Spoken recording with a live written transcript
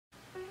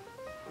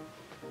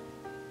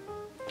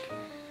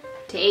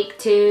Take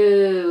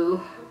two.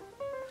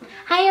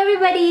 Hi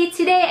everybody!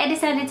 Today I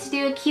decided to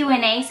do a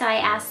Q&A, so I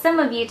asked some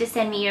of you to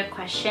send me your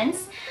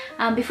questions.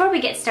 Before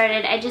we get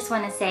started, I just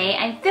want to say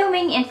I'm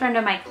filming in front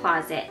of my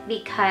closet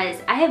because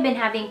I have been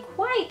having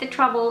quite the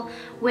trouble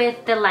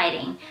with the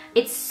lighting.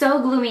 It's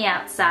so gloomy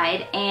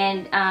outside,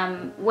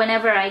 and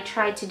whenever I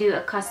try to do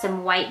a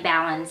custom white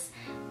balance,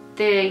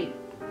 the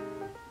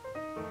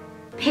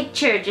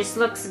picture just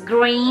looks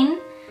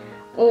green,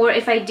 or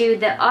if I do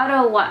the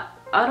auto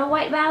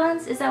white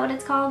balance, is that what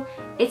it's called?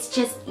 It's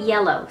just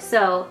yellow.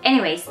 So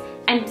anyways,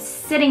 I'm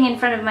sitting in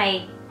front of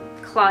my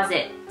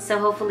closet, so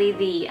hopefully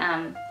the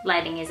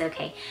lighting is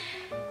okay.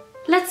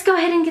 Let's go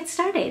ahead and get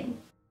started.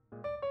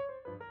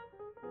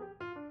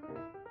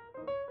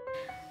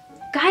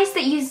 Guys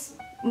that use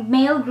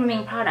male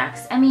grooming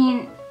products, I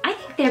mean, I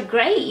think they're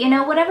great. You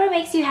know, whatever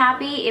makes you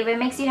happy. If it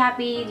makes you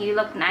happy, you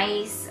look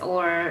nice,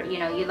 or you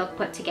know, you look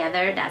put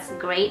together, that's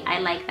great. I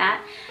like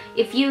that.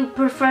 If you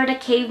prefer the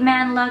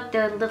caveman look,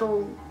 the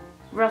little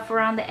rough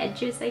around the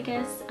edges, I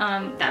guess,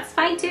 that's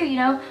fine too. You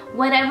know,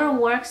 whatever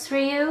works for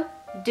you,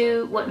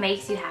 do what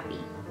makes you happy.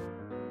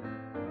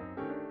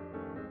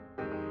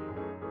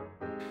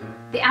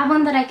 The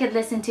album that I could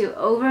listen to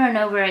over and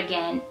over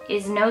again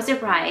is no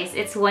surprise,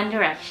 it's One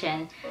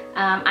Direction.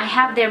 I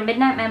have their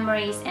Midnight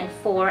Memories and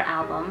 4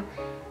 album,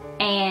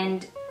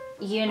 and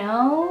you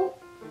know,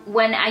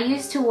 when I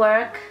used to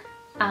work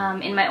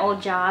in my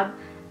old job,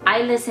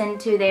 I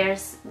listened to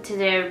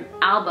their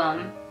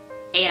album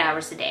 8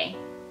 hours a day,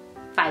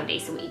 5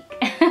 days a week.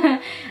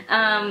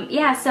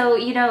 Yeah, so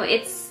you know,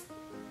 it's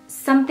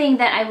something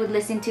that I would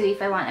listen to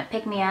if I want to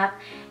pick me up,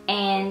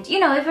 and you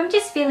know, if I'm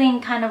just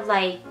feeling kind of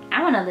like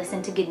I want to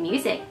listen to good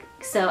music,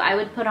 so I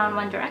would put on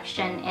One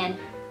Direction. And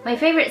my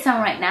favorite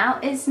song right now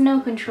is No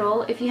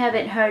Control. If you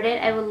haven't heard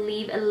it, I will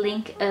leave a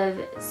link of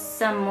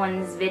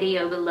someone's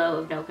video below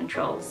of No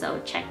Control, so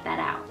check that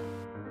out.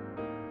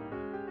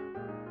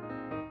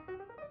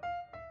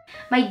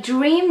 My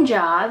dream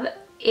job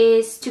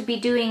is to be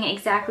doing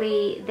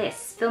exactly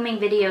this, filming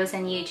videos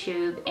on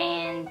YouTube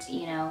and,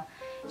 you know,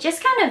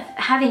 just kind of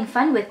having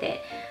fun with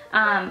it.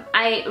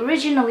 I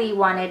originally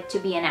wanted to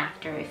be an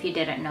actor, if you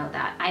didn't know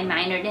that. I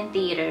minored in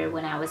theater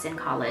when I was in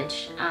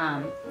college.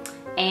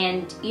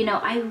 And, you know,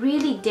 I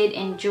really did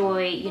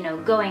enjoy, you know,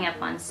 going up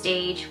on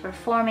stage,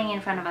 performing in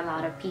front of a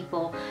lot of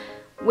people,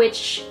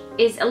 which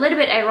is a little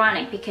bit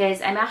ironic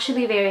because I'm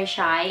actually very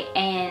shy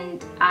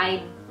and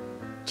I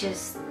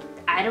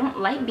don't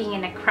like being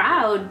in a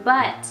crowd,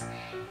 but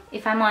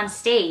if I'm on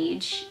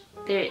stage,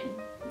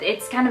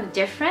 it's kind of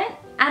different.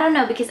 I don't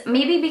know,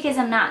 maybe because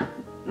I'm not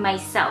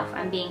myself,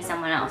 I'm being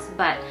someone else,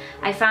 but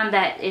I found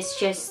that it's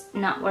just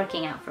not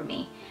working out for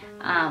me.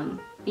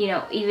 You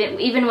know,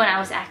 even when I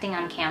was acting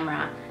on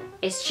camera,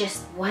 it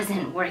just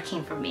wasn't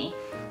working for me.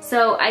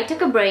 So I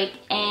took a break,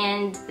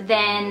 and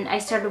then I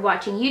started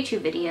watching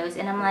YouTube videos,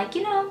 and I'm like,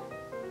 you know,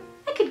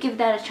 I could give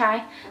that a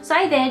try. So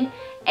I did,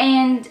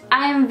 and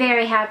I'm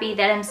very happy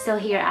that I'm still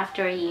here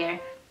after a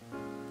year.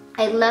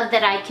 I love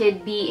that I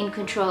could be in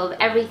control of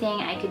everything.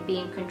 I could be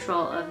in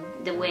control of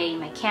the way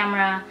my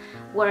camera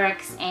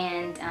works,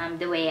 and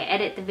the way I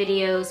edit the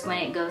videos when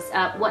it goes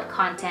up, what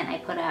content I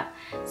put up.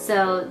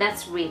 So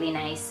that's really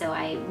nice. So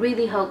I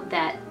really hope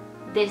that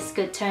this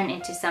could turn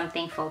into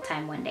something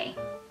full-time one day.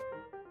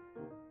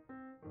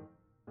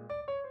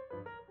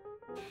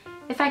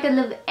 If I could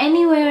live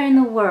anywhere in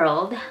the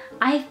world,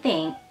 I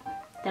think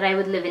that I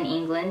would live in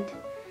England.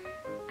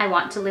 I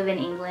want to live in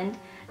England.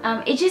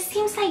 It just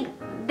seems like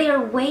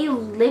their way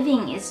of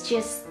living is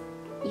just,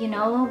 you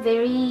know,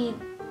 very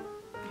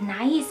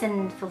nice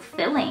and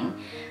fulfilling.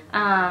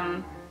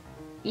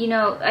 You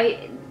know,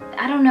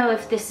 I don't know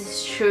if this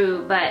is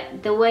true,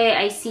 but the way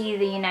I see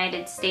the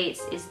United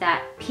States is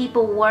that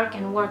people work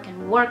and work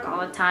and work all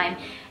the time,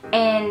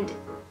 and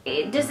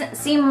it doesn't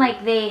seem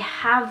like they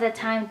have the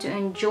time to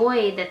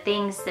enjoy the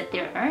things that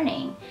they're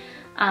earning,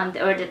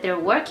 or that they're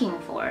working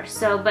for.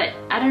 So, but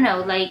I don't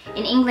know, like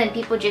in England,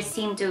 people just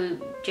seem to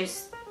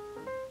just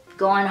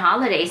go on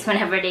holidays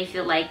whenever they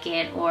feel like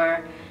it,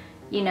 or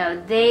you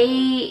know,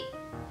 they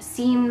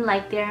seem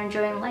like they're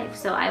enjoying life.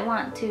 So I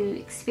want to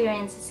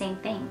experience the same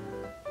thing.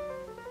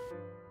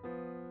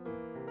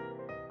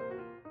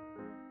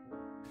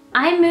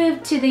 I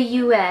moved to the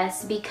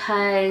US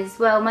because,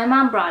 well, my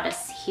mom brought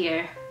us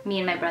here, me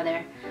and my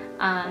brother.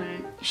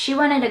 She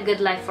wanted a good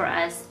life for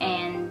us,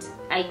 and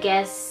I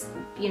guess,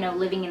 you know,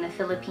 living in the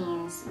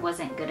Philippines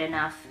wasn't good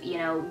enough. You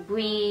know,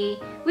 we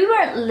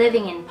weren't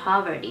living in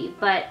poverty,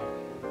 but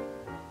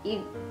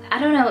I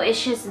don't know,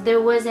 it's just there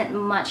wasn't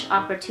much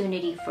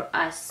opportunity for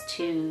us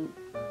to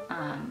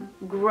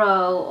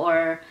grow,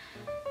 or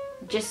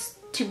just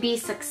to be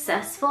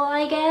successful,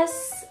 I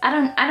guess. I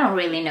don't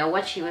really know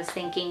what she was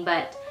thinking,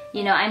 but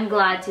you know, I'm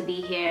glad to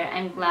be here.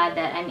 I'm glad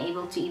that I'm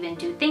able to even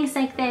do things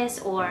like this,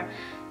 or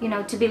you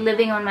know, to be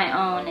living on my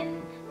own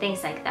and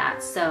things like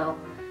that. So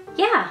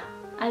yeah,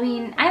 I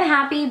mean, I'm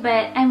happy,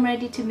 but I'm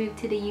ready to move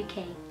to the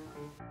UK.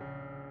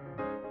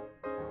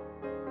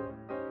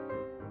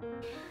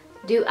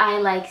 Do I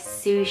like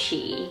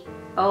sushi?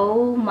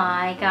 Oh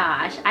my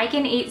gosh, I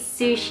can eat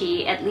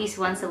sushi at least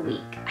once a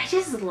week. I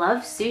just love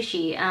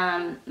sushi.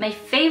 My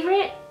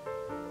favorite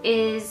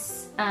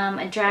is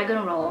a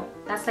dragon roll.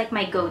 That's like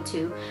my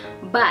go-to.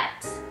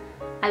 But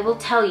I will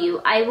tell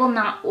you, I will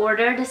not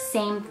order the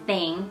same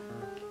thing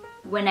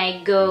when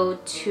I go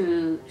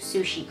to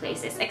sushi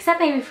places, except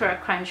maybe for a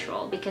crunch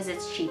roll because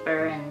it's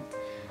cheaper and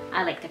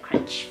I like the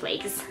crunch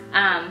flakes.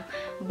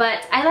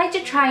 But I like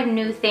to try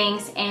new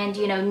things, and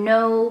you know,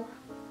 no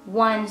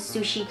one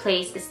sushi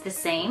place is the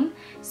same.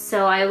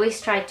 So I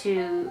always try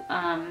to,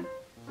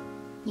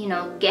 you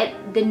know,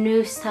 get the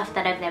new stuff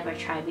that I've never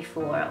tried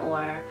before,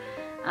 or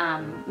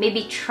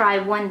maybe try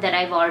one that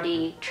I've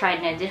already tried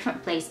in a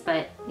different place,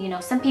 but you know,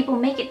 some people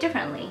make it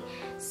differently.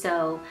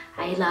 So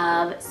I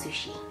love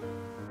sushi.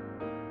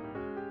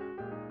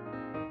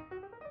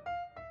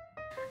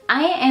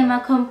 I am a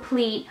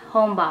complete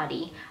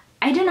homebody.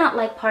 I do not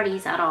like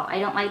parties at all. I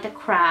don't like the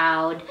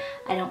crowd.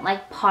 I don't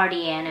like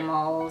party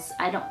animals.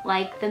 I don't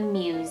like the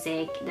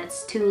music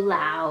that's too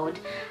loud.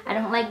 I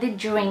don't like the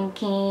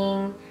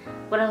drinking.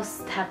 What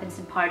else happens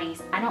in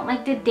parties? I don't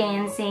like the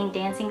dancing.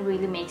 Dancing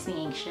really makes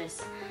me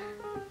anxious.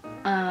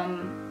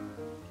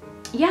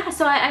 Yeah,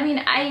 so I mean,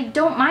 I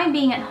don't mind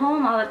being at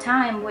home all the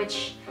time,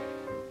 which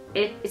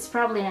it's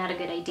probably not a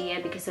good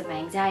idea because of my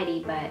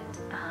anxiety, but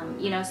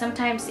you know,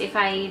 sometimes if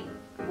I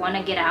want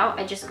to get out,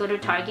 I just go to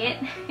Target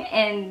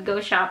and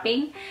go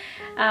shopping.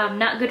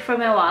 Not good for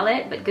my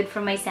wallet, but good for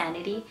my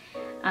sanity.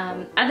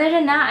 Other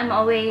than that, I'm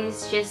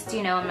always just,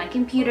 you know, on my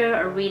computer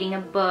or reading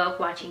a book,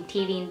 watching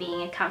TV and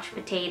being a couch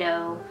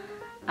potato.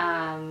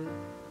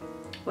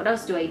 What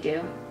else do I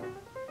do?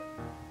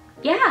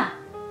 Yeah,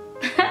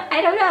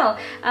 I don't know.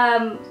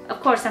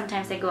 Of course,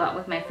 sometimes I go out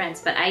with my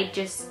friends, but I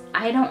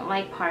don't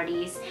like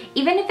parties.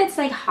 Even if it's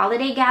like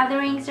holiday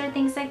gatherings or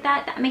things like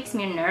that, that makes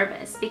me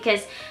nervous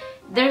because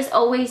there's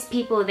always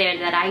people there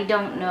that I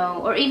don't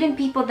know, or even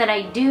people that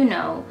I do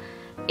know.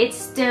 It's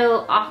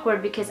still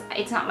awkward because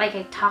it's not like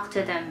I talk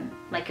to them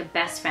like a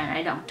best friend.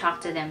 I don't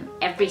talk to them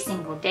every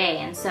single day,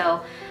 and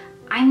so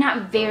I'm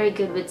not very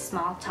good with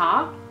small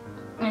talk,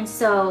 and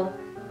so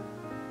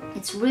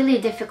it's really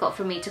difficult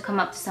for me to come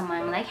up to someone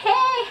and be like,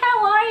 hey,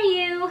 how are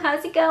you?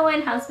 How's it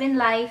going? How's been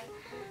life?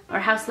 Or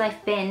how's life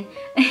been?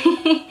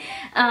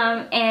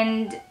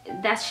 And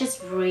that's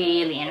just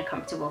really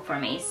uncomfortable for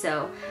me.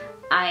 So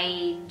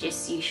I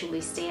just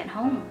usually stay at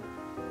home.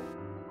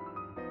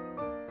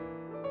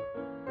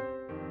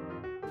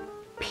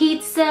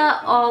 Pizza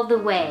all the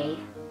way.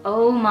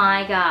 Oh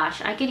my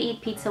gosh, I could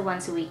eat pizza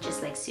once a week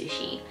just like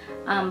sushi.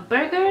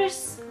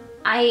 Burgers,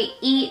 I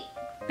eat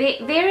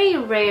very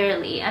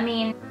rarely. I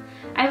mean,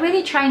 I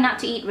really try not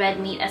to eat red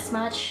meat as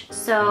much.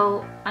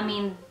 So, I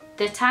mean,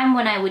 the time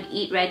when I would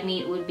eat red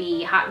meat would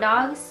be hot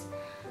dogs,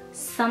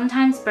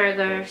 sometimes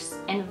burgers,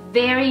 and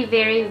very,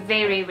 very,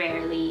 very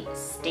rarely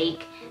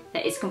steak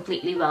that is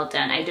completely well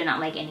done. I do not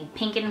like any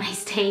pink in my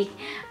steak.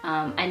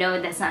 I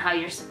know that's not how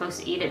you're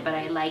supposed to eat it, but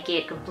I like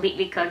it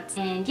completely cooked.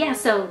 And yeah,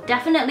 so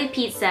definitely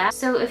pizza.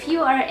 So if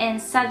you are in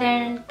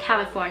Southern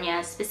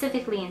California,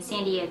 specifically in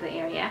San Diego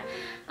area,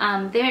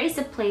 there is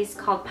a place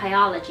called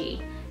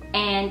Pyology,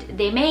 and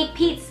they make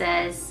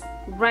pizzas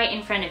right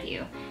in front of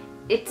you.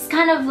 It's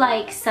kind of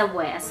like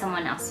Subway, as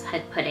someone else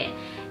had put it.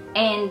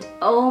 And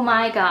oh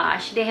my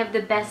gosh, they have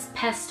the best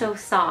pesto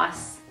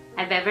sauce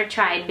I've ever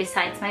tried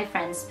besides my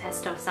friend's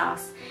pesto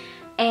sauce.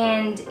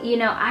 And you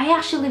know, I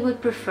actually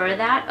would prefer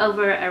that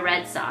over a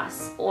red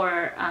sauce,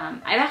 or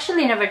I've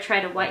actually never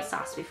tried a white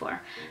sauce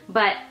before.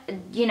 But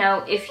you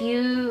know, if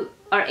you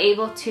are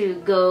able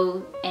to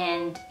go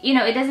and, you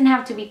know, it doesn't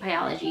have to be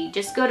Pyology,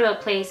 just go to a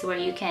place where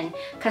you can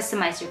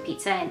customize your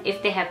pizza, and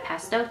if they have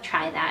pesto,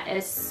 try that.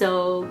 It's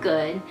so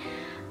good.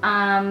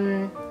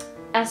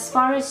 As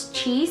far as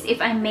cheese, if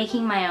I'm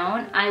making my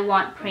own, I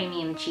want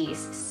premium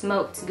cheese.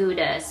 Smoked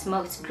Gouda,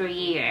 smoked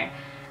Gruyere.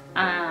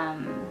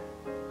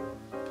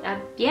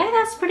 Yeah,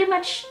 that's pretty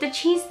much the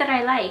cheese that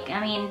I like. I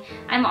mean,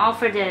 I'm all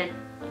for the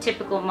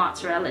typical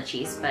mozzarella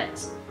cheese,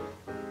 but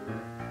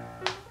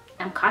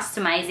I'm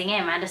customizing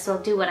it. I might as well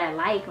do what I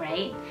like,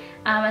 right?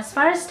 As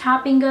far as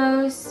topping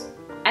goes,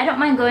 I don't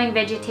mind going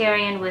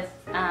vegetarian with,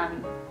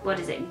 what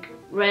is it,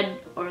 red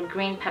or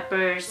green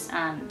peppers,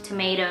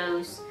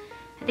 tomatoes.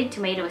 I think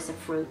tomato is a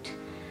fruit.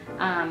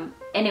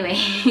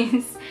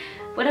 Anyways,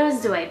 what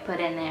else do I put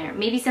in there?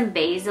 Maybe some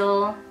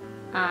basil.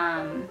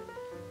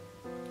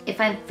 If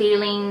I'm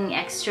feeling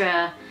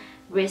extra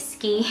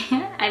risky,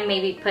 I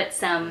maybe put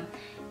some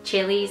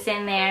chilies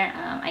in there.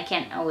 I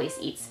can't always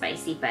eat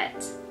spicy,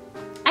 but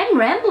I'm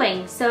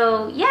rambling.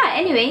 So yeah,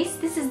 anyways,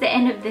 this is the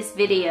end of this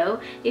video.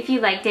 If you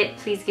liked it,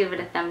 please give it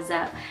a thumbs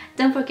up.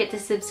 Don't forget to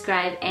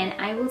subscribe, and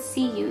I will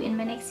see you in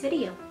my next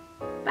video.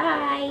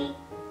 Bye!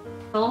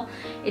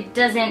 It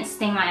doesn't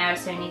sting my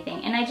arse or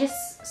anything, and I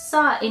just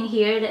saw in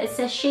here that it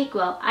says shake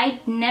well. I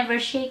never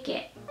shake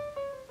it.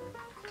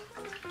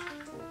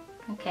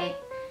 Okay.